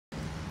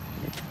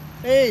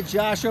Hey,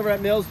 Josh over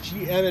at Mills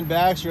GM and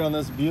Baxter on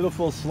this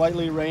beautiful,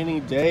 slightly rainy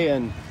day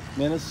in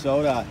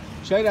Minnesota.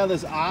 Check out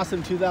this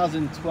awesome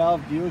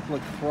 2012 Buick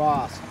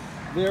LaCrosse.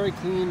 Very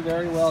clean,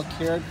 very well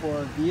cared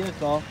for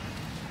vehicle.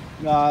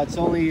 It's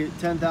only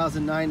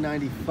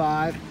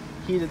 $10,995.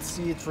 Heated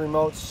seats,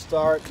 remote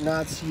start.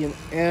 Not seeing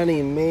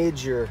any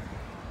major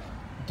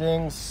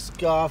dings,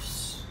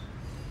 scuffs.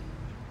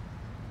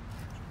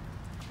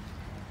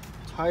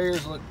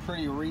 Tires look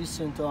pretty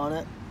recent on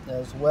it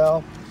as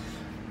well.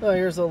 Oh,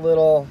 here's a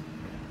little,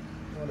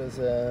 what is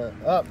that?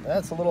 Oh,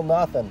 that's a little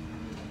nothing.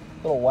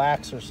 A little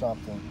wax or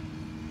something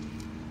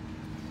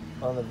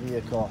on the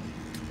vehicle.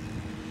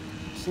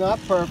 It's not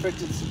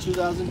perfect, it's a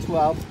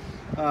 2012,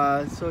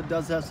 so it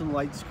does have some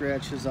light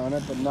scratches on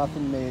it, but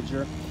nothing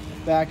major.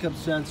 Backup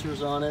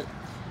sensors on it,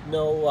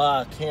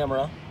 no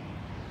camera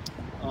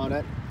on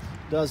it.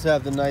 Does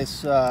have the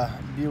nice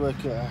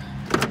Buick,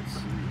 let's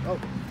see. Oh,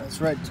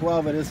 that's right,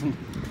 12, it isn't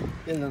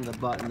the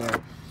button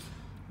there.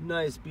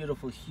 Nice,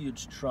 beautiful,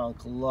 huge trunk.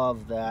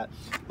 Love that.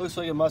 Looks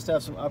like it must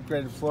have some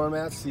upgraded floor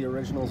mats. The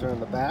originals are in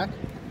the back.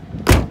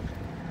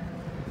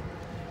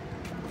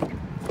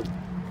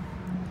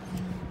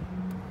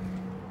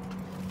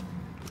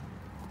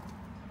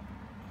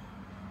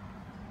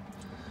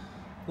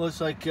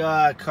 Looks like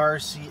car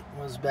seat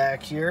was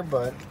back here,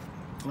 but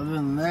other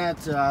than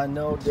that,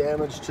 no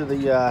damage to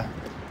the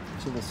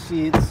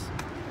seats.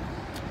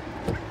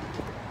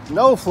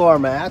 No floor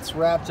mats,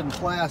 wrapped in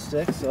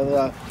plastic, so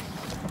the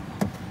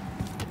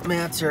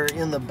mats are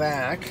in the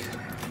back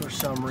for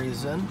some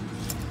reason.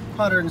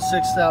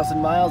 106,000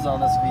 miles on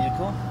this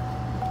vehicle.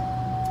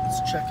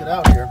 Let's check it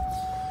out here.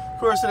 Of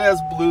course, it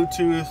has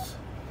Bluetooth,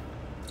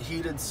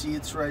 heated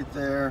seats right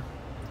there,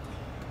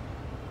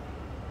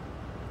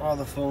 all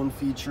the phone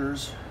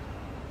features.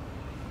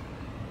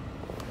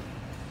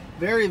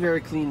 Very, very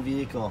clean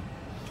vehicle.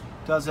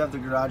 Does have the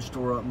garage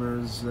door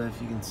openers,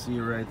 if you can see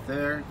right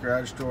there.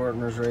 Garage door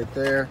openers right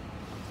there.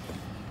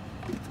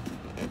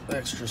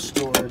 Extra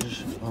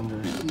storage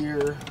under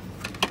here.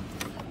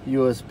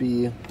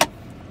 USB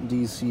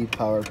DC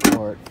power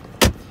port,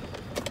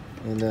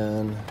 and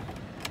then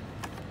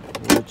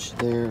which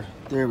there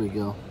we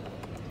go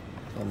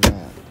on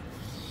that.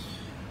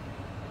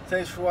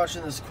 Thanks for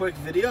watching this quick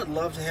video. I'd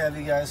love to have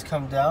you guys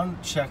come down,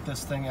 check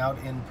this thing out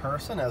in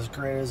person. As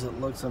great as it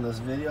looks on this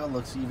video, it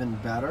looks even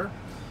better.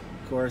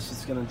 Of course,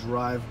 it's going to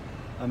drive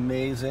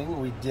amazing.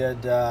 We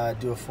did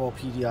do a full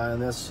PDI on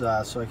this,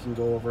 so I can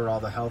go over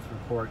all the health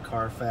report,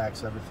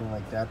 Carfax, everything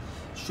like that.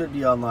 Should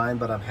be online,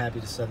 but I'm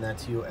happy to send that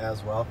to you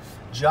as well.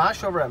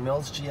 Josh over at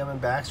Mills GM and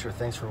Baxter.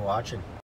 Thanks for watching.